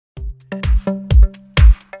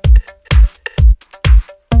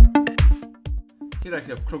Here I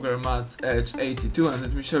have KRUGER MATZ EDGE 82, and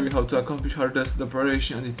let me show you how to accomplish hard reset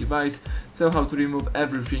operation on this device. So how to remove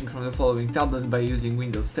everything from the following tablet by using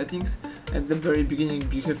Windows settings. At the very beginning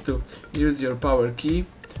you have to use your power key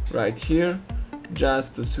right here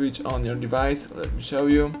just to switch on your device. Let me show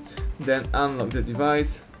you. Then unlock the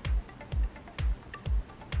device.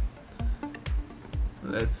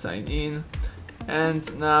 Let's sign in.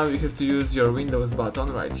 And now you have to use your Windows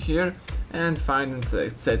button right here and find and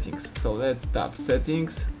select settings. So let's tap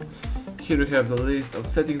settings. Here we have the list of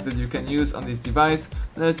settings that you can use on this device.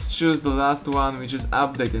 Let's choose the last one, which is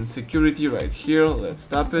update and security right here. Let's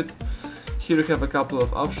tap it. Here we have a couple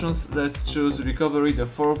of options. Let's choose recovery, the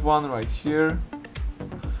fourth one right here.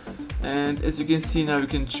 And as you can see, now you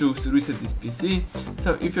can choose to reset this PC.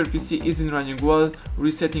 So if your PC isn't running well,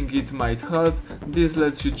 resetting it might help. This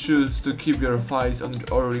lets you choose to keep your files on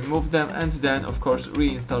or remove them, and then of course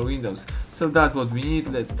reinstall Windows. So that's what we need.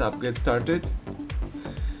 Let's tap get started.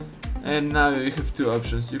 And now you have two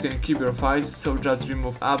options. You can keep your files, so just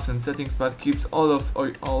remove apps and settings but keeps all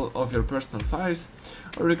of your personal files,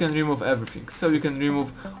 or you can remove everything. So you can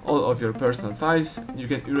remove all of your personal files, you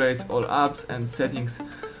can erase all apps and settings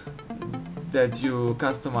that you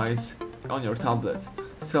customize on your tablet.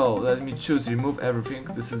 So let me choose remove everything.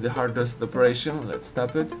 This is the hard reset operation. Let's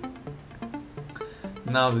tap it.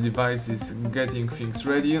 Now the device is getting things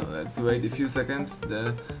ready. Let's wait a few seconds.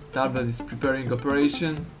 The tablet is preparing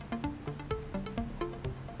operation.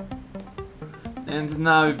 And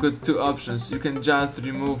now you've got two options. You can just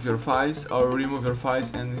remove your files or remove your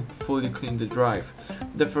files and fully clean the drive.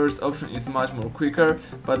 The first option is much more quicker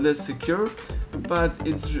but less secure, but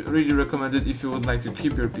it's really recommended if you would like to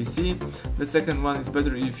keep your PC. The second one is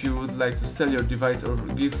better if you would like to sell your device or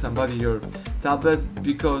give somebody your tablet,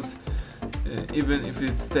 because even if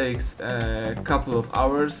it takes a couple of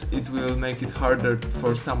hours, it will make it harder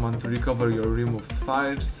for someone to recover your removed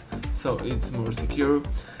files, so it's more secure.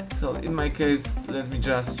 So in my case, let me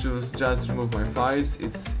just choose just remove my files.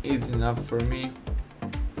 It's easy enough for me.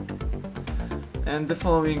 And the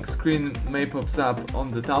following screen may pops up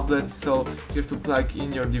on the tablet, so you have to plug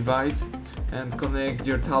in your device and connect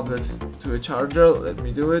your tablet to a charger. Let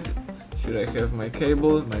me do it. Here I have my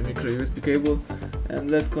cable, my micro USB cable,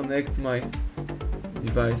 and let's connect my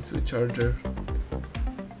device to a charger.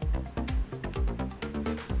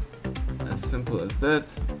 As simple as that.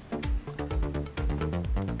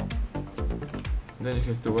 Then you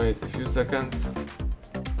have to wait a few seconds.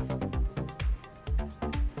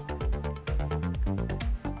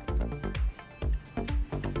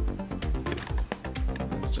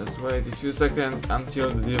 Let's just wait a few seconds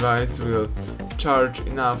until the device will charge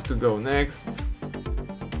enough to go next.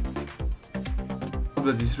 The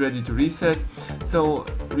tablet is ready to reset. So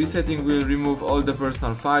resetting will remove all the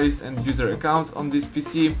personal files and user accounts on this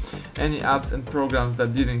PC, any apps and programs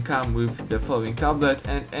that didn't come with the following tablet,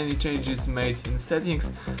 and any changes made in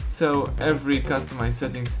settings. So every customized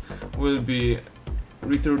settings will be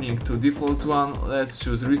returning to default one. Let's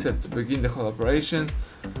choose reset to begin the whole operation.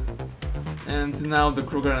 And now the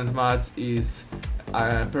KRUGER MATZ is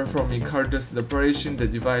performing hard reset operation. The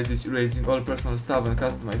device is erasing all personal stuff and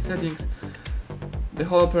customized settings. The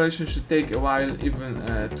whole operation should take a while, even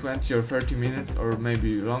 20 or 30 minutes or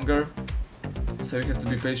maybe longer. So you have to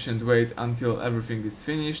be patient, wait until everything is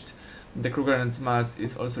finished. The KRUGER MATZ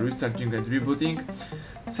is also restarting and rebooting.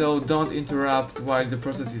 So don't interrupt while the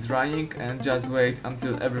process is running and just wait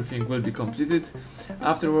until everything will be completed.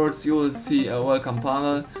 Afterwards you will see a welcome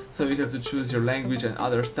panel, so you have to choose your language and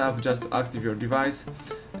other stuff just to activate your device,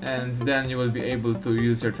 and then you will be able to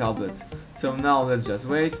use your tablet. So now let's just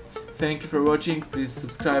wait. Thank you for watching. Please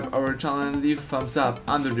subscribe our channel and leave thumbs up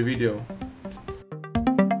under the video.